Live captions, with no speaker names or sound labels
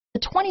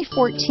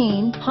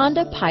2014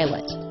 Honda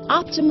Pilot.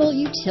 Optimal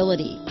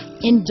utility,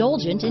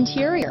 indulgent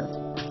interior,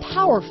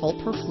 powerful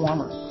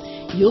performer.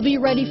 You'll be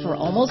ready for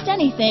almost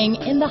anything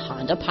in the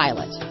Honda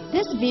Pilot.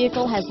 This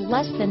vehicle has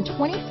less than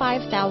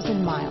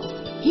 25,000 miles.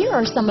 Here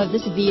are some of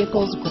this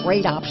vehicle's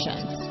great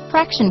options: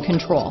 traction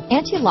control,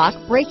 anti-lock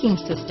braking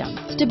system,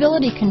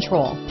 stability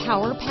control,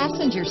 power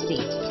passenger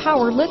seat,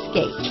 power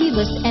liftgate,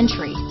 keyless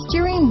entry,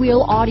 steering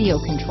wheel audio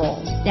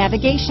controls,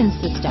 navigation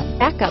system,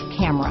 backup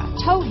camera,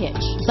 tow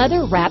hitch,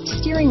 leather wrapped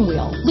steering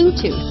wheel,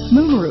 Bluetooth,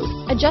 moonroof,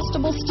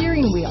 adjustable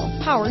steering wheel,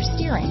 power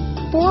steering,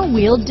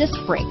 four-wheel disc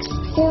brakes,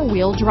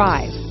 four-wheel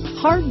drive,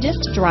 hard disk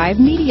drive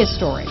media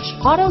storage,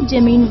 auto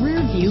dimming rear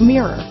view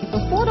mirror. If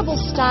affordable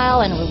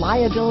style and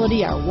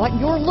reliability are what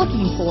you're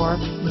looking for,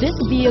 this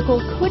vehicle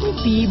couldn't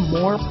be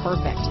more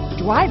perfect.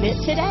 Drive it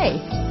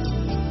today.